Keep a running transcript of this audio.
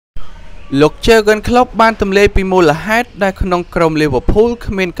លោកជើហ្គិនក្លុបបានទម្លាយពីមូលហេតុដែលក្នុងក្រុម Liverpool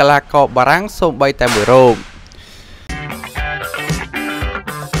គ្មានកីឡាករបារាំងសូម្បីតែមួយរូប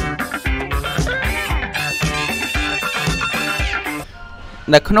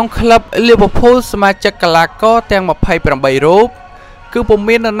នៅក្នុងក្លឹប Liverpool សមាជិកកីឡាករទាំង28រូបគឺពុំ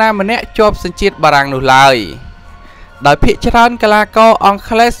មាននរណាម្នាក់ជាប់សញ្ជាតិបារាំងនោះឡើយដោយភាគច្រើនកីឡាករអង់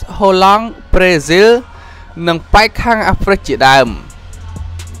គ្លេស ហូឡង់ ប្រេស៊ីល និងប៉ែកខាងអាហ្វ្រិកជាដើម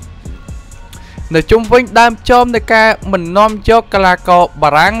នៅជុំវិញដើមចោមនៃការមិននាំយកកីឡាករបា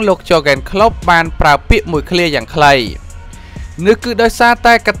រាំងលោកជូហ្គែនក្លុបបានប្រើពាក្យមួយឃ្លាយ៉ាងខ្លីនេះគឺដោយសារ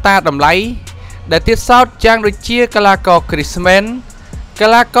តែកត្តាតម្លៃដែលទៀតសោតយ៉ាងដូចជាកីឡាករគ្រីស្មែនកី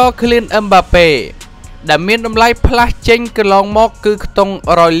ឡាករឃ្លៀនអឹមបាប៉េដែលមានតម្លៃផ្លាស់ចេញកន្លងមកគឺខ្ទង់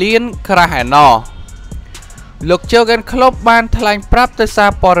100លានក្រាស់ឯណោះលោកជូហ្គែនក្លុបបានថ្លែងប្រាប់ទៅសារ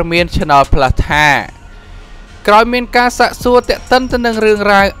ព័ត៌មាន Channel Plus ថាក្រោយមានការសាកសួរតាក់ទិនទៅនឹងរឿង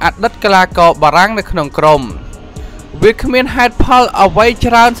រ៉ាវអតីតកីឡាករបារាំងនៅក្នុងក្រុមវាគ្មានហេតុផលអ្វី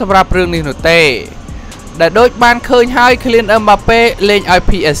ច្រើនសម្រាប់រឿងនេះនោះទេដែលដូចបានឃើញហើយឃ្លៀនអឹមបាប៉េលេងឲ្យ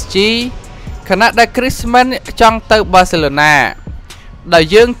PSG ខណៈដែល Griezmann ចង់ទៅ Barcelona ដែល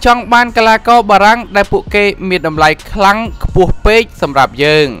យើងចង់បានកីឡាករបារាំងដែលពួកគេមានតម្លៃខ្លាំងខ្ពស់ពេកសម្រាប់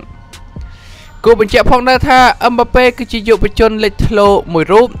យើងគូបញ្ជាក់ផងដែរថាអឹមបាប៉េគឺជាយុវជនលេចធ្លោមួយ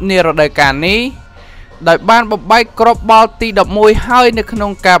រូបនារដូវកាលនេះដោយបានបំបែកគ្រាប់បាល់ទី11ហើយនៅក្នុ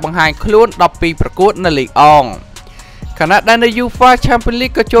ងការបង្ហាញខ្លួន12ប្រកួតនៅលីកអង់ខណៈដែលនៅ UEFA Champions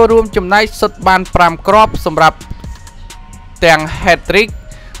League ក៏ចូលរួមចំណែកសុទ្ធបាន5គ្រាប់សម្រាប់ទាំង hat-trick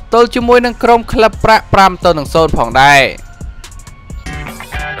ទល់ជាមួយនឹងក្រុមក្លឹបប្រាក់5-0ផងដែរ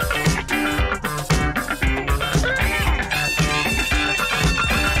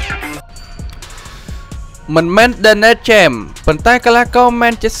មិនមែន Daniel James ប៉ុន្តែកីឡាករ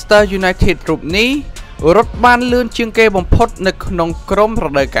Manchester United រូបនេះរត់បានលឿនជាងគេបំផុតនៅក្នុងក្រុមរ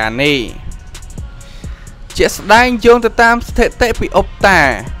ដូវកាលនេះជាក់ស្ដែងយោងទៅតាមស្ថិតិពីអុបតា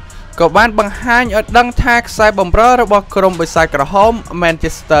ក៏បានបង្ហាញឲ្យដឹងថាខ្សែបម្រើរបស់ក្រុមបិសាចក្រហម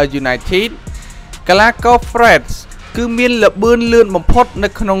Manchester United កីឡាករ Fred គឺមានល្បឿនលឿនបំផុតនៅ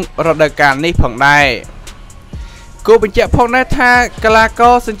ក្នុងរដូវកាលនេះផងដែរគូបញ្ជាក់ផងដែរថាកីឡាក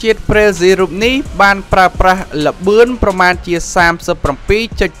រសញ្ជាតិប្រេស៊ីលរូបនេះបានប្រើប្រាស់ល្បឿនប្រមាណជា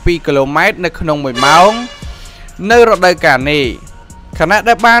 37.2 គីឡូម៉ែត្រនៅក្នុង1ម៉ោងនៅរដូវកាលនេះខណៈ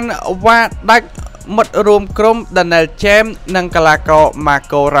ដែលបានវាដាច់មិត្តរួមក្រុម Daniel James និងកីឡាករ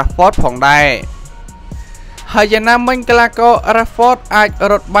Marco Rashford ផងដែរហើយយ៉ាងណាមិញកីឡាករ Rashford អាច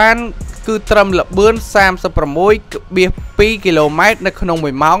រត់បានគឺត្រឹមល្បឿន 36.2 គីឡូម៉ែត្រនៅក្នុង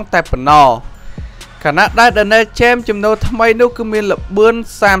1ម៉ោងតែប៉ុណ្ណោះខណៈដែល Daniel James ចំណូលថ្មីនោះគឺមានល្បឿន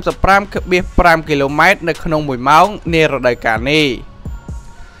 35.5 គីឡូម៉ែត្រនៅក្នុង1ម៉ោងនារដូវកាលនេះ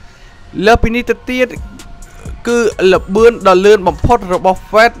លើពីនេះទៅទៀតគឺល្បឿនដ៏លឿនបំផុតរបស់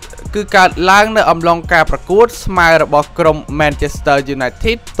Fred គឺកើតឡើងនៅអំឡុងការប្រកួតស្មើរបស់ក្រុម Manchester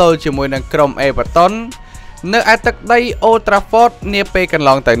United ទល់ជាមួយនឹងក្រុម Everton នៅឯទឹកដី Old Trafford នាពេលកន្ល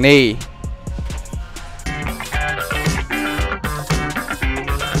ងទៅនេះ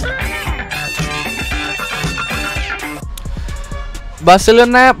បាសេឡូ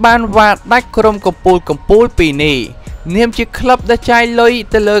ណាបានវាដដាច់ក្រុមកំពូលពីនេះនាមជាក្លឹបដែលចាយលុយ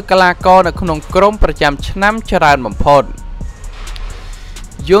ទៅលើកីឡាករនៅក្នុងក្រុមប្រចាំឆ្នាំច្រើនបំផុត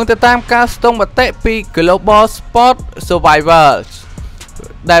យោងទៅតាមការស្ទង់មតិពី Global Sport Survivors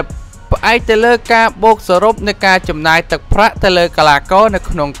ដែលផ្អែកទៅលើការបូកសរុបនៃការចំណាយទឹកប្រាក់ទៅលើកីឡាករនៅ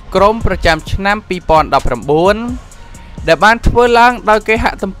ក្នុងក្រុមប្រចាំឆ្នាំ2019ដែលបានធ្វើឡើងដោយគេហ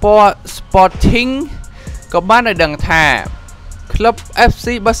ទំព័រ Sporting ក៏បានឲ្យដឹងថាក្លឹប FC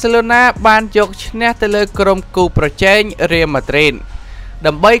Barcelona បានយកឈ្នះទៅលើក្រុមគូប្រជែង R.Madrid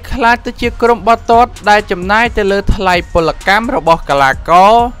ដើម្បីក្លាយទៅជាក្រុមបាល់ទាត់ដែលចំណាយទៅលើថ្លៃពលកម្មរបស់កីឡាក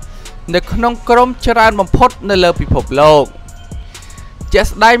រនៅក្នុងក្រុមច្រើនបំផុតនៅលើពិភពលោកជាក់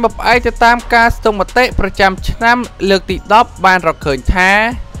ស្ដែងមកផ្អែកទៅតាមការស្ទង់មតិប្រចាំឆ្នាំលើកទី10បានរកឃើញថា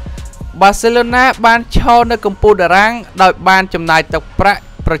Barcelona បានឈរនៅកំពូលតារាងដោយបានចំណាយទឹកប្រាក់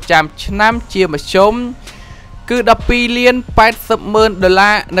ប្រចាំឆ្នាំជាមធ្យមគឺ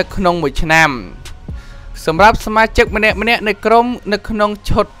 $12,80,000 នៅក្នុងមួយឆ្នាំសម្រាប់សមាជិកម្នាក់ៗនៃក្រុមនៅក្នុង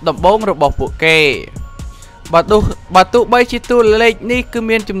ឈុតដំបូងរបស់ពួកគេបើទោះបីជាតួលេខនេះគឺ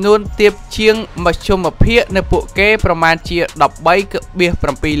មានចំនួនទាបជាងមធ្យមភាគនៅពួកគេប្រមាណជា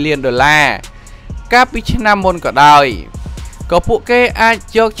 $13.7 លានកាលពីឆ្នាំមុនក៏ដោយក៏ពួកគេអាច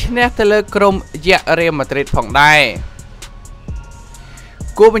យកឈ្នះទៅលើក្រុមយក្ស R.Madrid ផងដែរ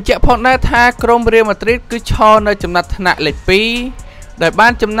គួរបញ្ជាក់ផងដែរថាក្រុម R.Madrid គឺឈរនៅចំណាត់ថ្នាក់លេខ2ដែលបា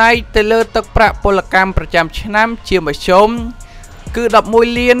នចំណាយទៅលើទឹកប្រាក់ពលកម្មប្រចាំឆ្នាំជាមធ្យមគឺ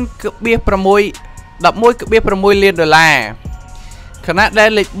 $11.6 លាន ខណៈដែល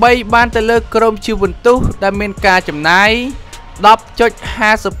លេខ3បានទៅលើក្រុម Juventus ដែលមានការចំណាយ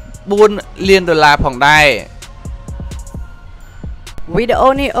 10.54 លានដុល្លារផងដែរ វីដេអូ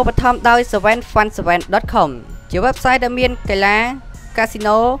នេះឧបត្ថម្ភដោយ 7fun7.com ជា website ដែលមានកីឡា កាស៊ី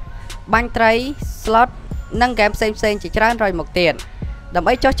ណូ បាញ់ត្រី slot និង game ផ្សេងៗជាច្រើនរយមកទៀត ដើម្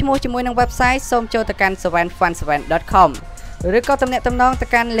បីចុះឈ្មោះជាមួយនឹង website សូមចូលទៅកាន់ 7fun7.com ឬក៏ទំនាក់ទំនងទៅ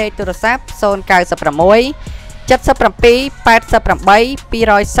កាន់លេខទូរស័ព្ទ 096 77 88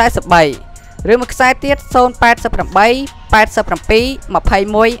 243 ឬមួយខ្សែទៀត 088 87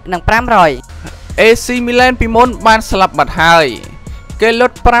 21 និង 500 AC Milan ពីមុនបានស្លាប់បាត់ហើយគេលុ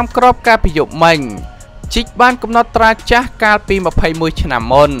ត5គ្រាប់កាលពីយប់មិញជីកបានកំណត់ត្រាចាស់កាលពី21ឆ្នាំ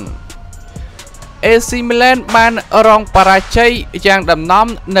មុន AC Milan បានរងបរាជ័យយ៉ាងដំណំ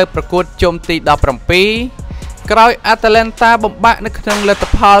នៅប្រកួតជុំទី 17 ក្រោយ Atalanta បំបាក់នៅក្នុងលទ្ធ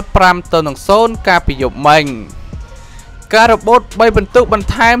ផល 5-0 កាលពីយប់មិញការរបូត3បន្ទុកបន្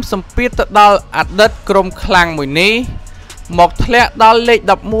ថែមសម្ពាធទៅដល់អតីតក្រុមខ្លាំងមួយនេះមកធ្លាក់ដល់លេខ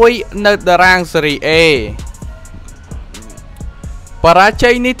 11 នៅតារាងស៊េរី A បរាជ័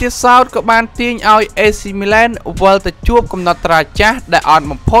យនេះទៀតសោតក៏បានទាញឲ្យ AC Milan វិលទៅជួបកំណត់ត្រាចាស់ដែលអត់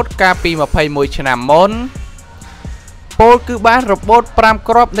បំផុតកាលពី 21 ឆ្នាំមុនពលគឺបានរបូត 5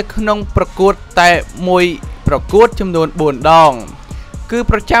 គ្រាប់នៅក្នុងប្រកួតតែមួយប្រកួតចំនួន 4 ដងគឺ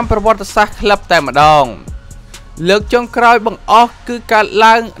ប្រចាំប្រវត្តិសាស្ត្រក្លឹបតែម្ដងលើកចុងក្រោយបង្អស់គឺកើត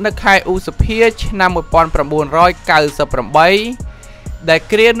ឡើងនៅខែឧសភាឆ្នាំ 1998 ដែល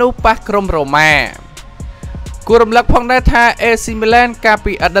គ្រានោះប៉ះក្រុមរ៉ូម៉ាគួររំលឹកផងដែរថា AC Milan កាល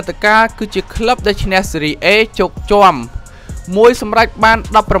ពីអតីតកាលគឺជាក្លឹបដែលឈ្នះស៊េរី A ជោគជាំមួយសម្រេចបាន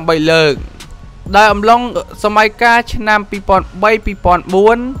 18 លើកដែលអំឡុងសម័យកាលឆ្នាំ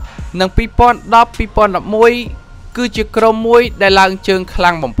 2003-2004 និង 2010-2011 គឺជាក្រុមមួយដែលឡើងជើងខ្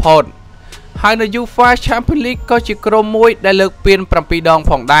លាំងបំផុតហើយនៅ UEFA Champions League ក៏ជាក្រុមមួយដែលលើកពាន 7 ដង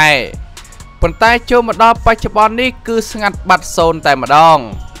ផងដែរប៉ុន្តែចូលមកដល់បច្ចុប្បន្ននេះគឺស្ងាត់បាត់សូន្យតែម្ដង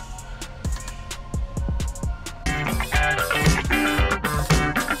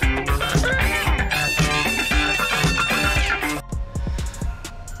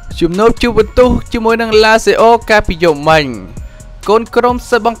ជំនួប Juventus ជាមួយនឹង Lazio កាលពីយប់មិញកូនក្រុម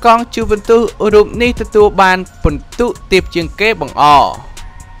សិស្សបង្កង Juventus រូបនេះទទួលបានពិន្ទុទាបជាងគេបង្អ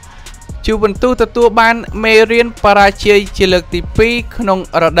Juventus ទទួលបានមេរៀនបរាជ័យជាលើកទី 2 ក្នុង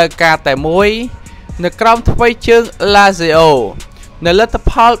រដូវកាលតែមួយនៅក្រោមថ្វីជើង Lazio នៅលទ្ធ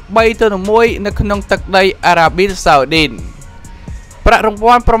ផល 3-1 នៅក្នុងទឹកដីអារ៉ាប៊ីសាអូឌីនប្រាក់រង្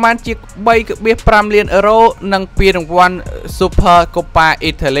វាន់ប្រមាណជា 3.5 លានអឺរ៉ូនិងពានរង្វាន់ Super Coppa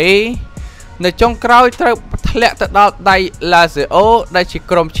Italy នៅចុងក្រោយត្រូវធ្លាក់ទៅដល់ដៃ Lazio ដែលជា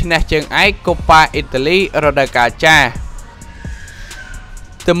ក្រុមឈ្នះជើងឯក Coppa Italy រដូវកាលចាស់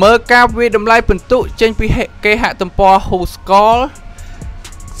ទៅមើលការវិតម្លៃពិន្ទុចេញពីគេហទំព័រ Who Score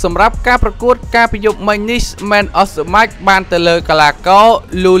សម្រាប់ការប្រកួតការប្រយុទ្ធមិញនេះ Man Utd បានទៅលើកីឡាករ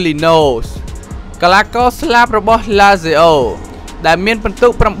Lulinos កីឡាករស្លាប់របស់ Lazio ដែលមានពិន្ទុ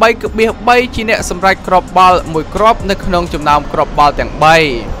 8.3 ជាអ្នកសម្រេចគ្រាប់បាល់មួយគ្រាប់នៅក្នុងចំណោមគ្រាប់បាល់ទាំង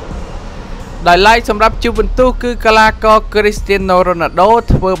 3 ដោយឡែកសម្រាប់ Juventus គឺកីឡាករ Cristiano Ronaldo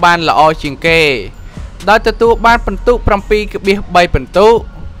ធ្វើបានល្អជាងគេដោយទទួលបានពិន្ទុ 7.3 ពិន្ទុ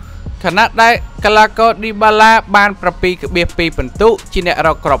ខណៈដែលកីឡាករ Dybala បាន 7.2 ពិន្ទុជាអ្នករ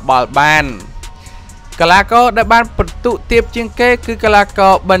កគ្រាប់បាល់បានកីឡាករដែលបានពិន្ទុទាបជាងគេគឺកីឡាក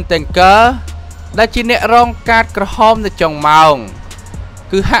រ Bentancur ដែលជាអ្នករងកាតក្រហមនៅចុងម៉ោង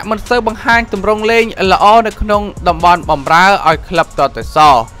គឺហាក់មិនសូវបង្ហាញទម្រង់លេងល្អនៅក្នុងតំបន់បម្រើឲ្យក្លឹបតទៅ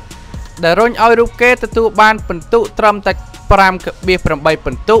សោះដែលរុញឲ្យរូបគេទទួលបានពិន្ទុត្រឹមតែ 5.8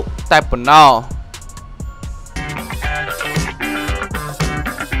 ពិន្ទុតែប៉ុណ្ណោះ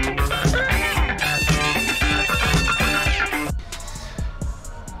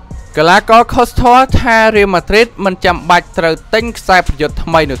កីឡាករ Courtois ថា R.Madrid មិនចាំបាច់ត្រូវទិញខ្សែប្រយុទ្ធថ្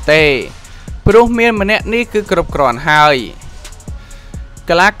មីនោះទេព្រោះមានម្នាក់នេះគឺគ្រប់គ្រាន់ហើយ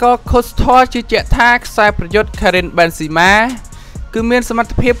កីឡាករ Courtois ជឿជាក់ថាខ្សែប្រយុទ្ធ Karim Benzema គឺមានសមត្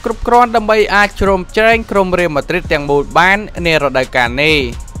ថភាពគ្រប់គ្រាន់ដើម្បីអាចជ្រោមជ្រែងក្រុម R.Madrid ទាំងមូលបាននារដូវកាលនេះ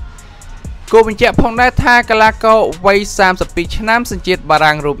គួរបញ្ជាក់ផងដែរថាកីឡាករវ័យ 32 ឆ្នាំសញ្ជាតិបា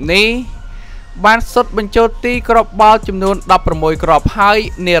រាំងរូបនេះបានសុទ្ធបញ្ចូលទីគ្រាប់បាល់ចំនួន 16 គ្រាប់ហើយ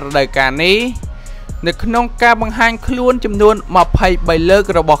នារដូវកាលនេះនៅក្នុងការបង្ហាញខ្លួនចំនួន 23 លើក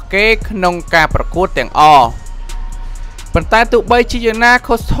របស់គេក្នុងការប្រកួតទាំងអស់ប៉ុន្តែទោះបីជាយ៉ាងណា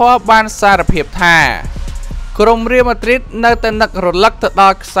Courtois បានសារភាពថាក្រុម Real Madrid នៅតែនឹករលឹកទៅដ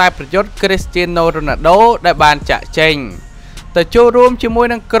ល់ខ្សែប្រយុទ្ធ Cristiano Ronaldo ដែលបានចាក់ចេញទៅចូលរួមជាមួយ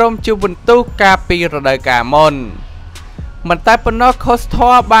នឹងក្រុម Juventus កាលពីរដូវកាលមុនមិនតែប៉ុណ្ណោះ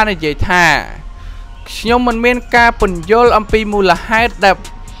Courtois បាននិយាយថា ខ្ញុំមិនមានការពន្យល់អំពីមូលហេតុដែល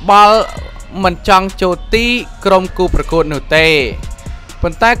បាល់មិនចង់ចូលទីក្រុមគូប្រកួតនោះទេប៉ុ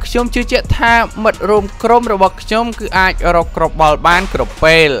ន្តែខ្ញុំជឿជាក់ថាមិត្តរួមក្រុមរបស់ខ្ញុំគឺអាចរកគ្រាប់បាល់បានគ្រប់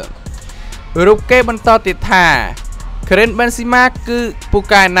ពេលរូបគេបន្តទៀតថាក្រេនបេនស៊ីម៉ាគឺពូ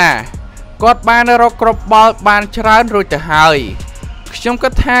កែណាស់គាត់បានរកគ្រាប់បាល់បានច្រើនរួចទៅហើយខ្ញុំគិ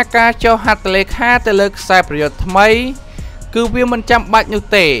តថាការចុះហត្ថលេខាទៅលើខ្សែប្រយុទ្ធថ្មីគឺវាមិនចាំបាច់នោះ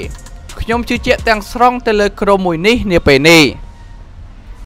ទេខ្ញុំជឿជាក់ទាំងស្រុងទៅលើក្រុមមួយនេះនាពេលនេះ